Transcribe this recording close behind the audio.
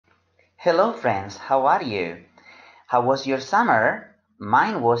Hello friends, how are you? How was your summer?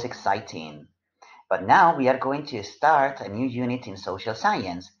 Mine was exciting. But now we are going to start a new unit in social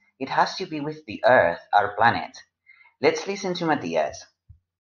science. It has to be with the Earth, our planet. Let's listen to Matthias.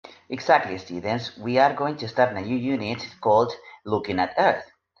 Exactly, students. We are going to start a new unit called Looking at Earth.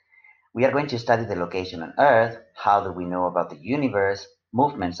 We are going to study the location on Earth, how do we know about the universe,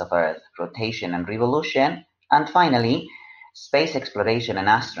 movements of Earth, rotation and revolution, and finally, space exploration and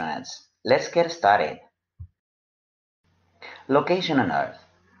astronauts. Let's get started. Location on Earth.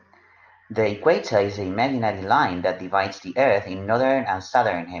 The equator is the imaginary line that divides the Earth in northern and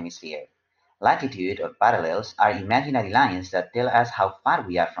southern hemisphere. Latitude or parallels are imaginary lines that tell us how far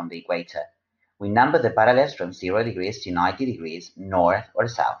we are from the equator. We number the parallels from 0 degrees to 90 degrees, north or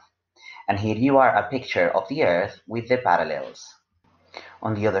south. And here you are a picture of the Earth with the parallels.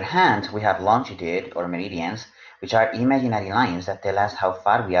 On the other hand, we have longitude or meridians, which are imaginary lines that tell us how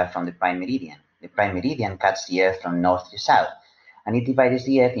far we are from the prime meridian. The prime meridian cuts the Earth from north to south, and it divides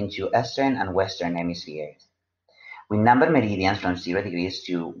the Earth into eastern and western hemispheres. We number meridians from 0 degrees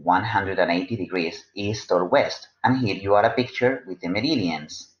to 180 degrees, east or west, and here you are a picture with the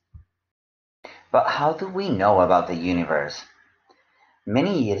meridians. But how do we know about the universe?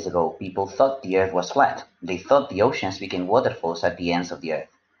 Many years ago, people thought the Earth was flat. They thought the oceans became waterfalls at the ends of the Earth.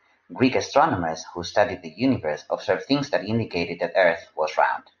 Greek astronomers who studied the universe observed things that indicated that Earth was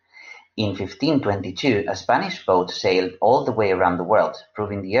round. In 1522, a Spanish boat sailed all the way around the world,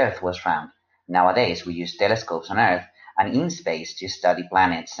 proving the Earth was round. Nowadays, we use telescopes on Earth and in space to study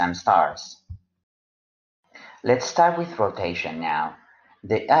planets and stars. Let's start with rotation now.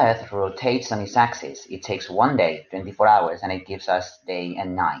 The Earth rotates on its axis. It takes one day, 24 hours, and it gives us day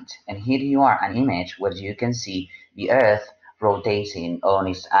and night. And here you are an image where you can see the Earth rotating on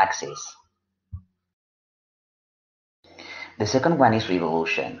its axis. The second one is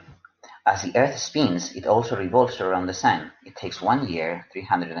revolution. As the Earth spins, it also revolves around the Sun. It takes 1 year,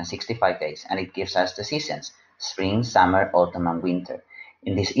 365 days, and it gives us the seasons: spring, summer, autumn, and winter.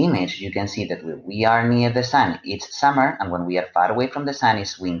 In this image, you can see that when we are near the Sun, it's summer, and when we are far away from the Sun,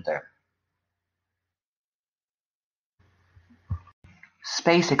 it's winter.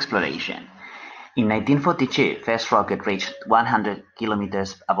 Space exploration. In 1942, first rocket reached 100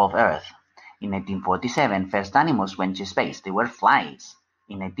 kilometers above Earth. In 1947, first animals went to space. They were flies.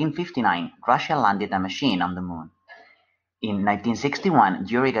 In 1959, Russia landed a machine on the moon. In 1961,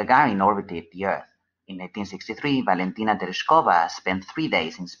 Yuri Gagarin orbited the Earth. In 1963, Valentina Tereshkova spent 3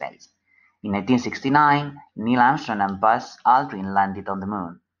 days in space. In 1969, Neil Armstrong and Buzz Aldrin landed on the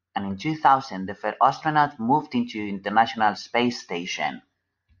moon. And in 2000, the first astronaut moved into the International Space Station.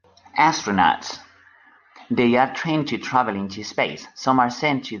 Astronauts. They are trained to travel into space. Some are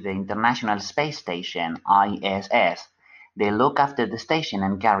sent to the International Space Station, ISS. They look after the station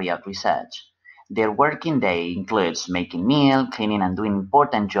and carry out research. Their working day includes making meals, cleaning, and doing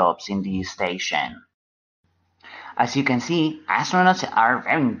important jobs in the station. As you can see, astronauts are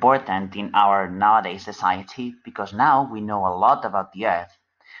very important in our nowadays society because now we know a lot about the Earth.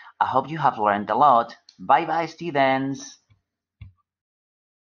 I hope you have learned a lot. Bye bye, students!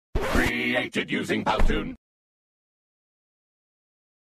 Created using Powtoon.